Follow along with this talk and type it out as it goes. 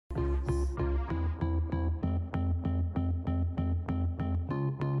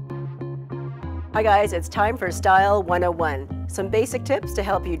Hi guys, it's time for Style 101. Some basic tips to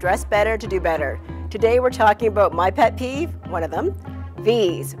help you dress better to do better. Today we're talking about my pet peeve, one of them,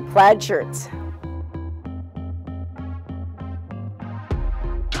 these plaid shirts.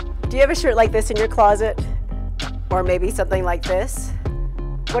 Do you have a shirt like this in your closet? Or maybe something like this?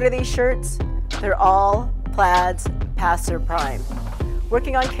 What are these shirts? They're all plaids past their prime.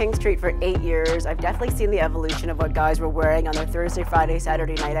 Working on King Street for 8 years, I've definitely seen the evolution of what guys were wearing on their Thursday, Friday,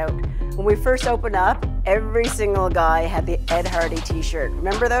 Saturday night out. When we first opened up, every single guy had the Ed Hardy t-shirt.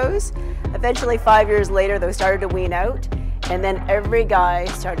 Remember those? Eventually 5 years later, those started to wean out, and then every guy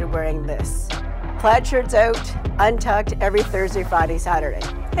started wearing this. Plaid shirts out, untucked every Thursday, Friday, Saturday.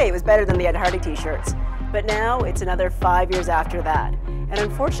 Hey, it was better than the Ed Hardy t-shirts. But now it's another 5 years after that. And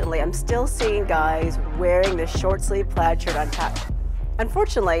unfortunately, I'm still seeing guys wearing this short sleeve plaid shirt untucked.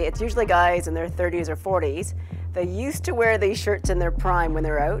 Unfortunately, it's usually guys in their 30s or 40s. They used to wear these shirts in their prime when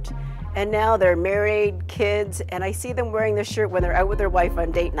they're out, and now they're married, kids, and I see them wearing this shirt when they're out with their wife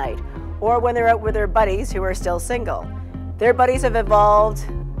on date night, or when they're out with their buddies who are still single. Their buddies have evolved,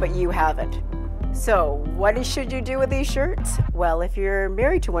 but you haven't. So, what should you do with these shirts? Well, if you're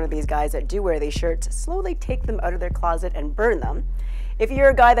married to one of these guys that do wear these shirts, slowly take them out of their closet and burn them. If you're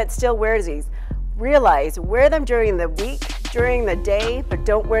a guy that still wears these, realize, wear them during the week, during the day, but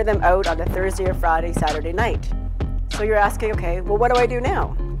don't wear them out on a Thursday or Friday, Saturday night. So you're asking, okay, well, what do I do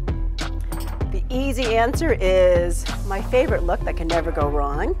now? The easy answer is, my favorite look that can never go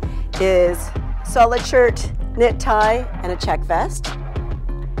wrong is solid shirt, knit tie, and a check vest.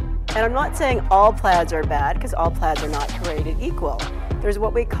 And I'm not saying all plaids are bad, because all plaids are not created equal. There's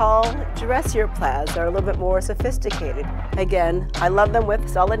what we call dressier plaids that are a little bit more sophisticated. Again, I love them with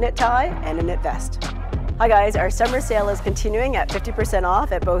solid knit tie and a knit vest. Hi guys, our summer sale is continuing at 50%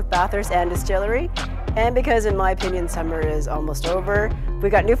 off at both Bathurst and Distillery. And because in my opinion summer is almost over, we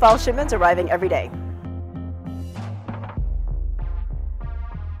got new fall shipments arriving every day.